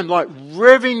time like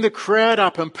revving the crowd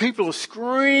up and people are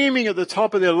screaming at the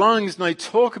top of their lungs and they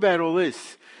talk about all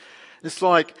this. It's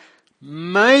like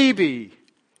maybe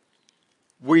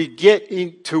we get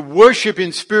into worship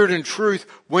in spirit and truth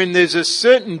when there's a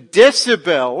certain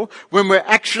decibel, when we're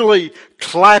actually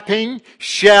clapping,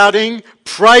 shouting,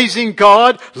 praising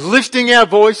God, lifting our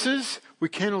voices. We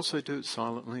can also do it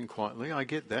silently and quietly. I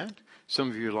get that. Some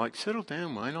of you are like, settle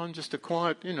down, Wayne. I'm just a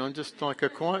quiet, I'm just like a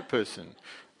quiet person.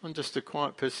 I'm just a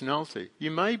quiet personality.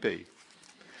 You may be.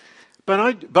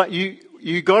 But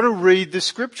you got to read the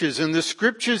scriptures, and the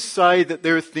scriptures say that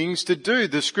there are things to do.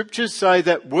 The scriptures say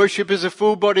that worship is a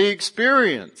full body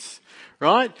experience,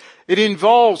 right? It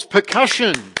involves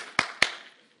percussion.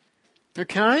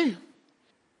 Okay?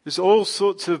 There's all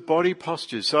sorts of body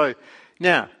postures. So,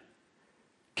 now,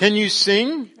 can you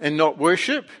sing and not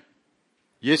worship?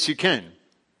 Yes, you can.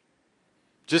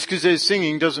 Just because there's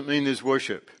singing doesn't mean there's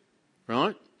worship,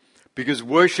 right? Because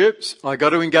worship's, I got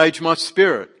to engage my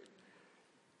spirit.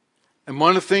 And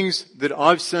one of the things that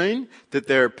I've seen, that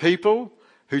there are people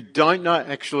who don't know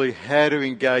actually how to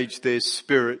engage their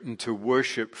spirit and to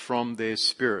worship from their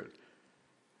spirit.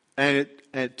 And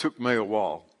it took me a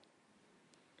while.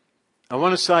 I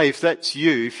want to say, if that's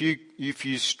you, if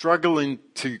you struggle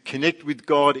to connect with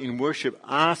God in worship,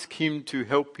 ask Him to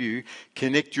help you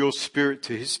connect your spirit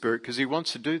to His Spirit, because He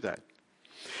wants to do that.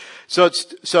 So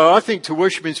I think to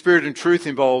worship in spirit and truth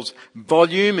involves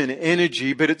volume and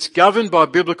energy, but it's governed by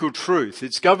biblical truth.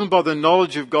 It's governed by the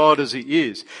knowledge of God as He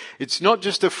is. It's not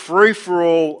just a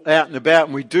free-for-all out and about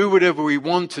and we do whatever we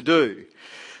want to do.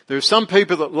 There are some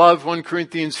people that love 1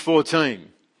 Corinthians 14.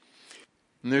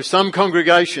 And there are some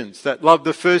congregations that love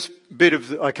the first bit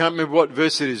of, I can't remember what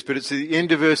verse it is, but it's at the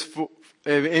end of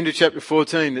end of chapter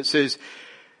 14 that says,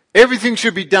 everything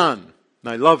should be done.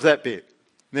 They love that bit.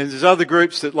 And then there's other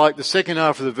groups that like the second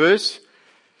half of the verse,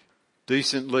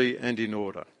 decently and in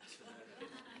order.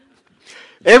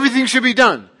 Everything should be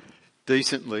done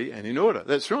decently and in order.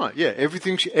 That's right. Yeah,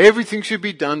 everything should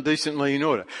be done decently in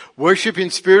order. Worship in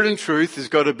spirit and truth has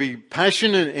got to be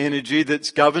passion and energy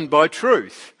that's governed by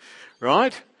truth.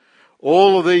 Right?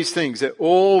 All of these things, they're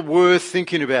all worth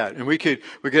thinking about. And we could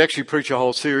actually preach a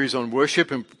whole series on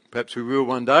worship, and perhaps we will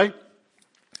one day.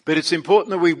 But it's important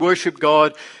that we worship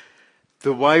God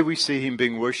the way we see Him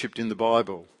being worshipped in the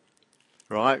Bible.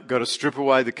 Right? Got to strip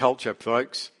away the culture,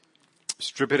 folks.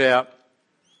 Strip it out.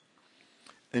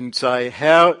 And say,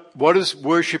 what does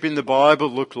worship in the Bible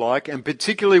look like? And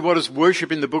particularly, what does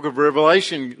worship in the book of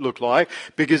Revelation look like?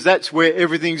 Because that's where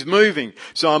everything's moving.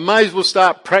 So I may as well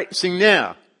start practicing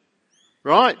now.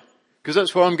 Right? Because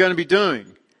that's what I'm going to be doing.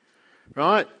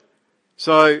 Right?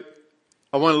 So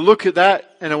I want to look at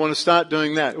that and I want to start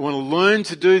doing that. I want to learn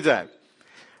to do that.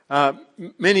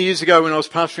 Many years ago when I was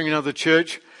pastoring another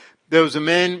church, there was a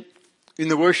man in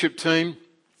the worship team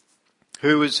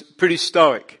who was pretty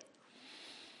stoic.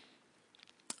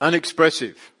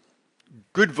 Unexpressive.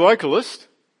 Good vocalist,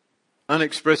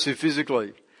 unexpressive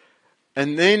physically.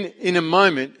 And then in a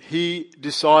moment he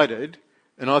decided,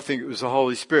 and I think it was the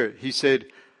Holy Spirit, he said,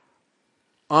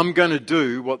 I'm going to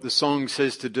do what the song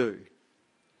says to do.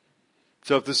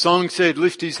 So if the song said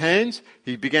lift his hands,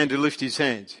 he began to lift his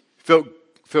hands. Felt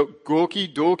gawky,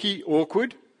 dorky,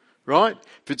 awkward, right?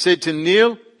 If it said to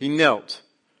kneel, he knelt.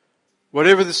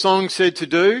 Whatever the song said to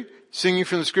do, singing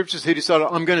from the scriptures, he decided,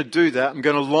 I'm going to do that. I'm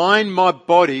going to line my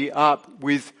body up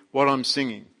with what I'm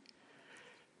singing.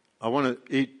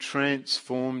 It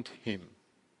transformed him.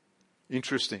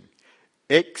 Interesting.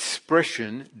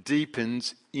 Expression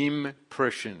deepens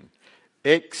impression.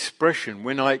 Expression.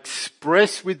 When I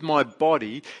express with my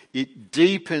body, it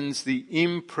deepens the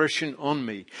impression on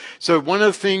me. So one of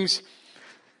the things,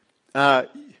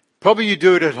 probably you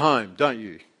do it at home, don't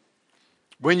you?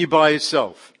 When you're by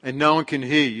yourself and no one can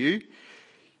hear you,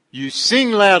 you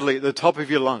sing loudly at the top of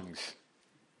your lungs.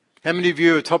 How many of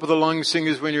you are top of the lungs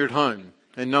singers when you're at home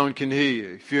and no one can hear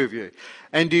you? A few of you.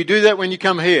 And do you do that when you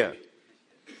come here?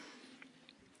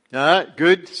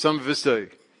 Good. Some of us do.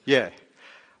 Yeah.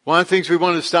 One of the things we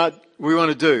want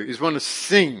to do is want to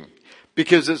sing,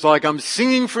 because it's like I'm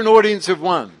singing for an audience of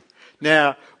one.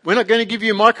 Now, we're not going to give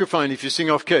you a microphone if you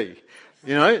sing off key.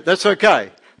 You know, that's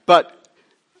okay. But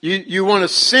you want to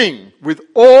sing with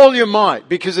all your might,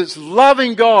 because it's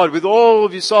loving God with all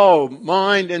of your soul,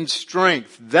 mind and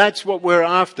strength. That's what we're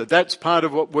after. That's part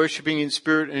of what worshipping in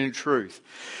spirit and in truth.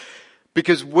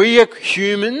 Because we are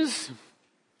humans.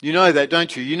 You know that,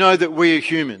 don't you? You know that we are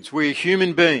humans. We are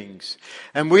human beings.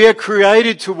 And we are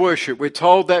created to worship. We're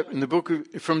told that in the book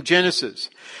from Genesis.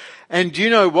 And do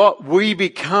you know what? We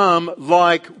become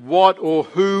like what or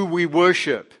who we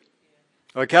worship.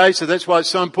 Okay, so that's why it's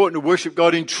so important to worship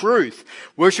God in truth.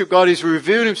 Worship God is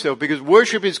revealed Himself, because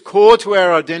worship is core to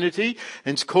our identity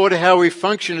and it's core to how we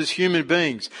function as human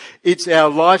beings. It's our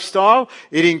lifestyle.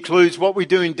 It includes what we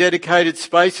do in dedicated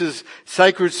spaces,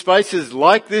 sacred spaces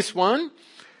like this one,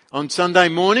 on Sunday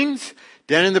mornings,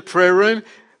 down in the prayer room,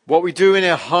 what we do in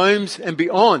our homes and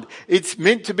beyond. It's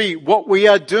meant to be what we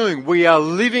are doing. We are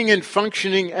living and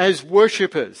functioning as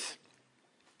worshippers,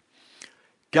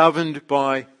 governed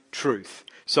by truth.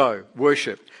 So,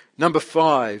 worship. Number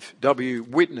 5, W,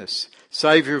 witness,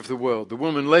 saviour of the world. The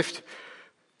woman left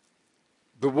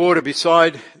the water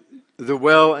beside the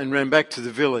well and ran back to the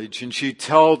village, and she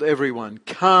told everyone,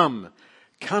 come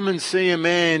and see a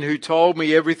man who told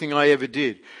me everything I ever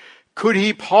did. Could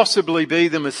he possibly be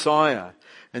the Messiah?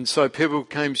 And so people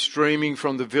came streaming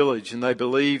from the village, and they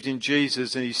believed in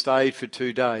Jesus, and he stayed for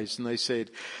 2 days. And they said,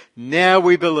 now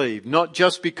we believe, not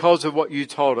just because of what you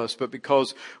told us, but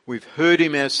because we've heard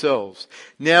him ourselves.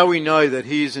 Now we know that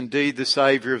he is indeed the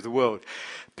Saviour of the world.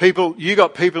 You've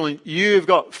got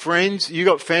friends, you've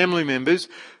got family members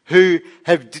who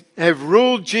have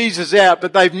ruled Jesus out,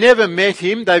 but they've never met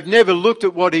him. They've never looked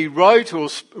at what he wrote,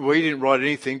 he didn't write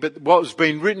anything, but what was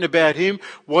being written about him,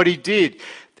 what he did.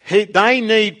 They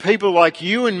need people like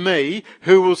you and me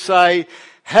who will say,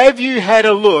 have you had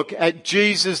a look at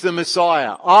Jesus the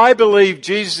Messiah? I believe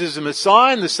Jesus is the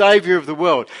Messiah and the Saviour of the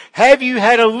world. Have you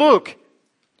had a look?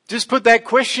 Just put that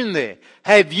question there.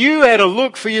 Have you had a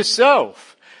look for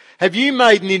yourself? Have you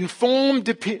made an informed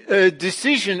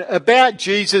decision about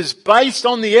Jesus based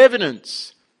on the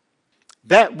evidence?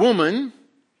 That woman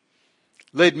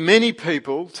led many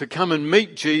people to come and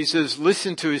meet Jesus,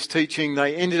 listen to his teaching.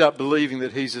 They ended up believing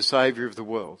that he's the Saviour of the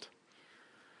world.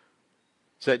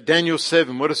 So at Daniel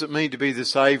 7, what does it mean to be the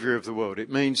Saviour of the world? It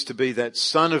means to be that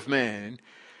Son of Man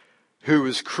who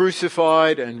was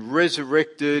crucified and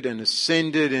resurrected and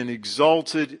ascended and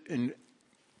exalted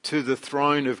to the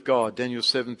throne of God. Daniel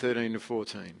 7:13 to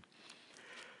 14.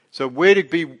 So we're to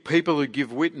be people who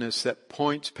give witness that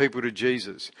points people to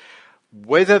Jesus.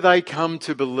 Whether they come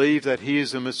to believe that he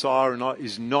is the Messiah or not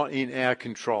is not in our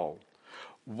control.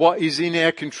 What is in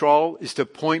our control is to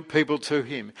point people to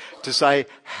him, to say,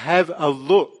 have a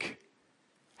look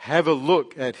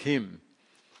at him.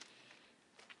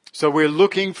 So we're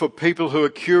looking for people who are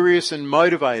curious and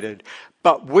motivated.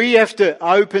 But we have to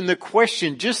open the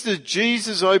question, just as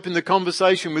Jesus opened the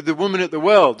conversation with the woman at the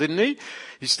well, didn't he?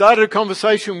 He started a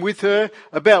conversation with her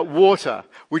about water,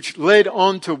 which led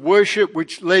on to worship,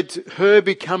 which led to her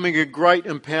becoming a great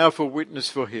and powerful witness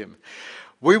for him.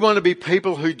 We want to be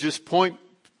people who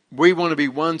we want to be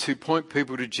ones who point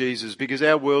people to Jesus, because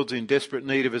our world's in desperate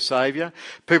need of a saviour.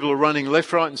 People are running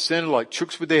left, right and centre like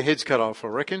chooks with their heads cut off, I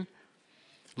reckon.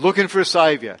 Looking for a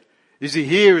saviour. Is he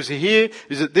here? Is he here?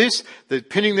 Is it this? They're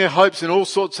pinning their hopes in all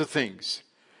sorts of things.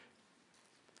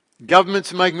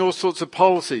 Governments are making all sorts of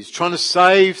policies, trying to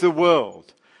save the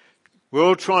world.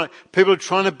 People are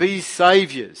trying to be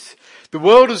saviours. The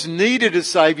world has needed a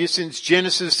saviour since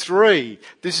Genesis 3.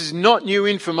 This is not new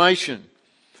information.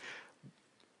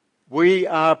 We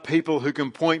are people who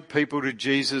can point people to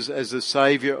Jesus as the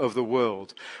Saviour of the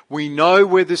world. We know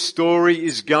where the story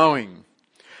is going.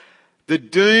 The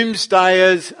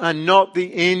doomsdayers are not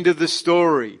the end of the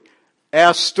story.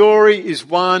 Our story is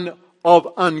one of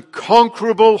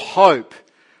unconquerable hope,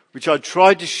 which I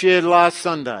tried to share last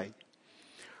Sunday.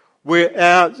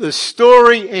 Where the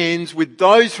story ends with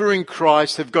those who are in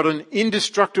Christ have got an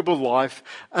indestructible life,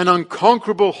 an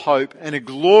unconquerable hope, and a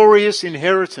glorious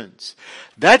inheritance.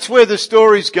 That's where the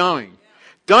story's going.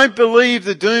 Don't believe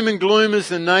the doom and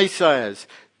gloomers and naysayers.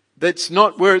 That's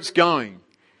not where it's going.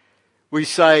 We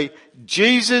say,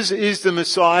 Jesus is the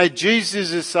Messiah, Jesus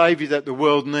is the Saviour that the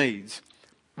world needs.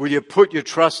 Will you put your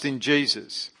trust in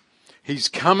Jesus? He's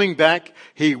coming back.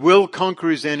 He will conquer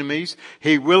his enemies.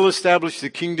 He will establish the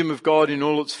kingdom of God in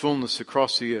all its fullness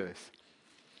across the earth.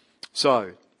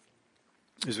 So,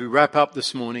 as we wrap up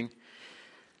this morning,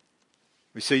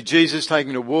 we see Jesus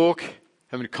taking a walk,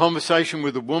 having a conversation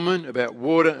with a woman about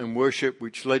water and worship,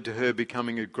 which led to her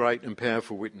becoming a great and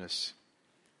powerful witness.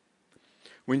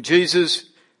 When Jesus,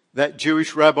 that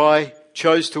Jewish rabbi,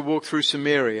 chose to walk through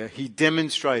Samaria, he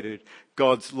demonstrated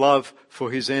God's love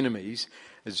for his enemies,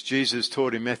 as Jesus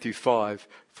taught in Matthew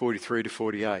 5:43 to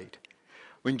 48.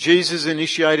 When Jesus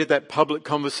initiated that public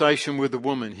conversation with the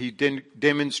woman, he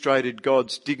demonstrated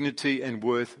God's dignity and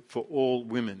worth for all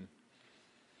women.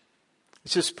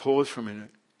 Let's just pause for a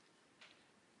minute.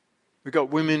 We've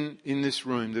got women in this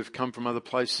room that have come from other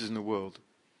places in the world.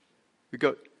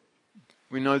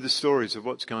 We know the stories of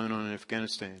what's going on in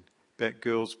Afghanistan, about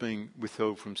girls being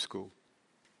withheld from school.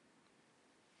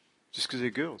 Just because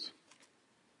they're girls.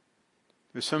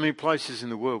 There's so many places in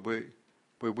the world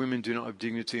where women do not have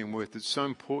dignity and worth. It's so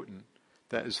important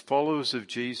that as followers of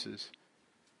Jesus,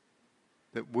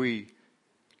 that we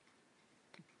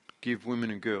give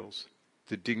women and girls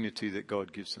the dignity that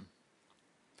God gives them.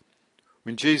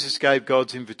 When Jesus gave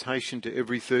God's invitation to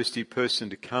every thirsty person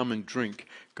to come and drink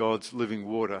God's living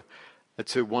water,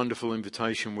 that's a wonderful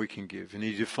invitation we can give. And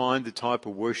he defined the type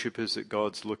of worshippers that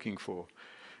God's looking for.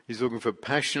 He's looking for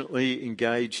passionately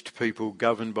engaged people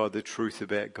governed by the truth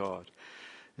about God.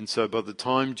 And so by the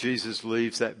time Jesus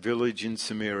leaves that village in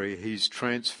Samaria, he's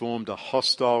transformed a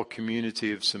hostile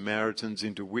community of Samaritans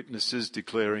into witnesses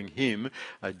declaring him,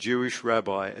 a Jewish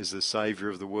rabbi, as the Saviour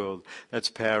of the world. That's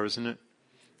power, isn't it?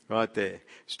 Right there.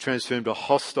 He's transformed a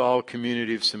hostile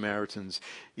community of Samaritans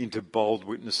into bold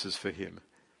witnesses for him.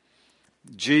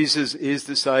 Jesus is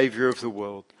the Saviour of the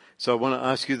world. So I want to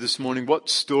ask you this morning, what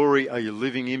story are you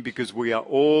living in? Because we are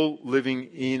all living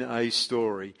in a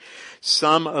story.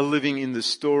 Some are living in the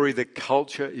story that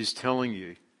culture is telling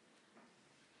you.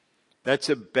 That's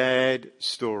a bad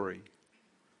story.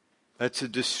 That's a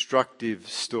destructive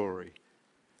story.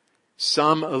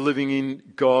 Some are living in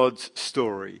God's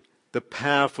story, the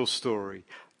powerful story,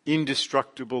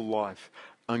 indestructible life,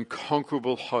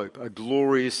 unconquerable hope, a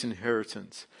glorious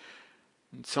inheritance.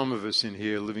 And some of us in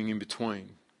here are living in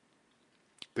between.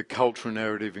 The cultural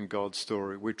narrative and God's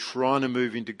story. We're trying to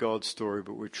move into God's story,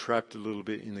 but we're trapped a little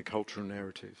bit in the cultural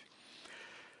narrative.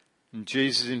 And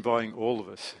Jesus is inviting all of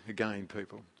us, again,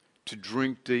 people, to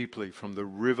drink deeply from the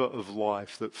river of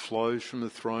life that flows from the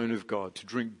throne of God, to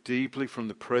drink deeply from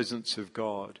the presence of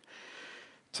God,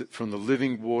 from the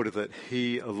living water that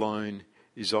He alone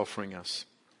is offering us.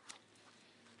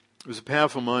 It was a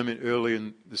powerful moment early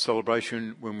in the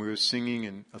celebration when we were singing,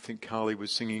 and I think Carly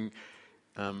was singing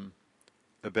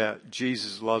about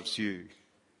Jesus loves you.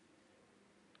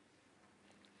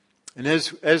 And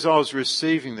as I was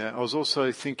receiving that, I was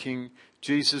also thinking,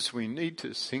 Jesus, we need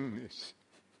to sing this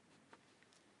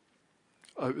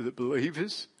over the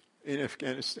believers in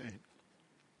Afghanistan,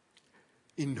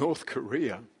 in North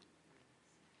Korea,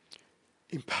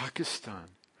 in Pakistan,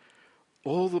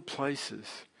 all the places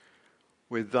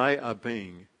where they are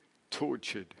being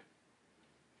tortured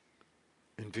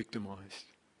and victimized.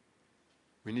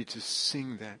 We need to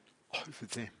sing that over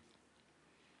them.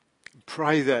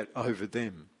 Pray that over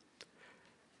them.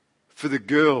 For the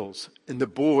girls and the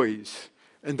boys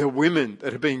and the women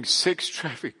that are being sex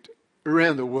trafficked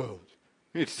around the world.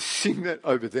 We need to sing that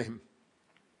over them.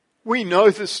 We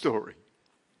know the story.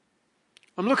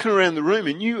 I'm looking around the room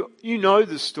and you know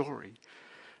the story.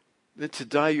 That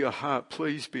today your heart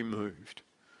please be moved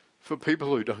for people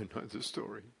who don't know the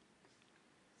story.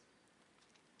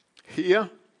 Here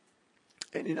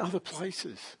and in other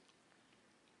places.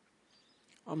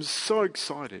 I'm so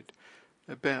excited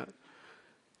about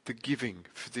the giving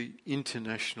for the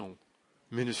international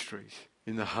ministries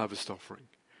in the harvest offering.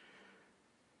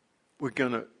 We're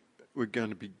going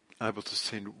to be able to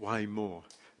send way more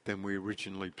than we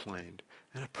originally planned.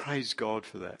 And I praise God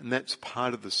for that. And that's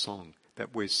part of the song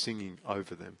that we're singing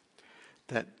over them.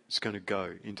 That's going to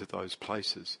go into those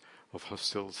places of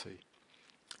hostility.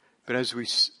 But as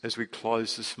we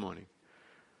close this morning,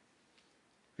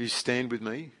 will you stand with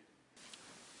me?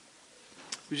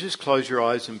 Will you just close your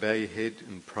eyes and bow your head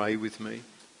and pray with me?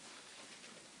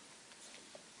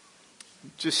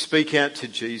 Just speak out to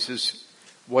Jesus.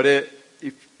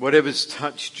 Whatever's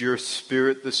touched your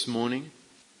spirit this morning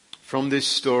from this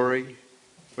story,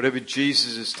 whatever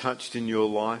Jesus has touched in your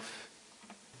life,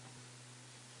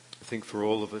 I think for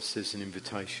all of us there's an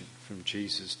invitation from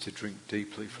Jesus to drink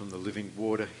deeply from the living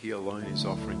water He alone is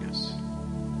offering us.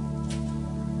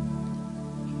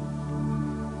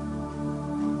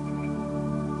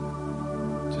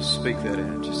 Just speak that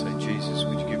out. Just say, Jesus,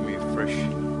 would you give me a fresh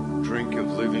drink of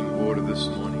living water this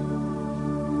morning?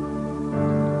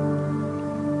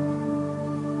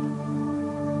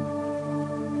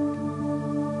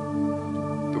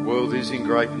 The world is in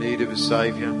great need of a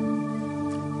Saviour,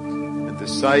 and the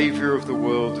Saviour of the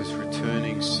world is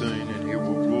returning soon, and He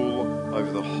will rule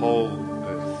over the whole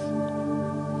earth.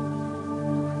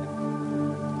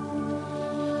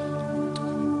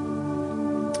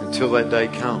 Until that day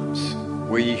comes,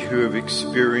 we who have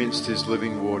experienced His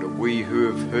living water, we who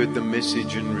have heard the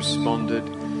message and responded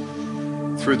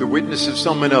through the witness of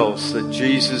someone else that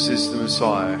Jesus is the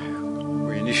Messiah.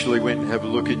 We initially went and had a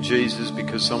look at Jesus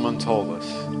because someone told us.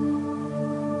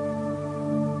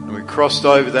 And we crossed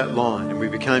over that line and we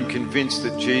became convinced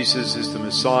that Jesus is the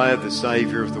Messiah, the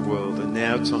Saviour of the world. And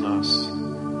now it's on us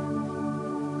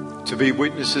to be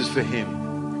witnesses for Him.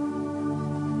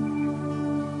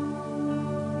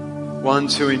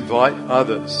 Ones who invite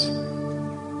others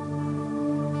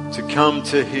to come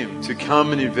to Him, to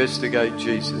come and investigate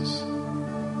Jesus.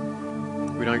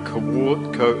 We don't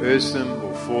coerce them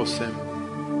or force them,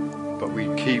 but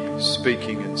we keep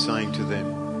speaking and saying to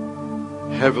them,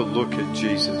 have a look at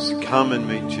Jesus. Come and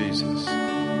meet Jesus.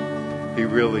 He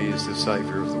really is the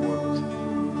Saviour of the world.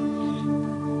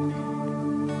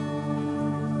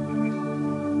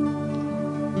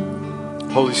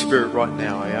 Holy Spirit, right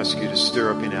now, I ask you to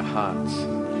stir up in our hearts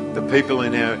the people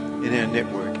in our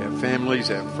network, our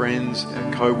families, our friends,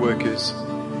 our co-workers.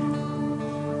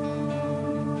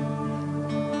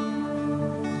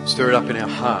 Stir it up in our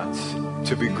hearts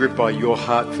to be gripped by your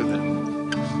heart for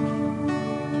them.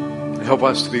 And help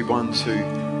us to be ones who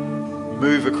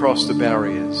move across the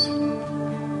barriers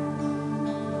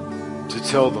to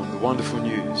tell them the wonderful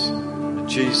news that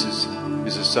Jesus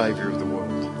is the Saviour of the world.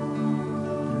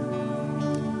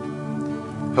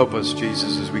 Help us,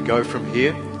 Jesus, as we go from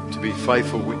here to be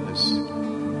faithful witnesses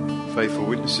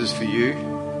for you,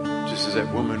 just as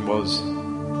that woman was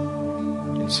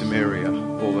in Samaria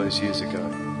all those years ago.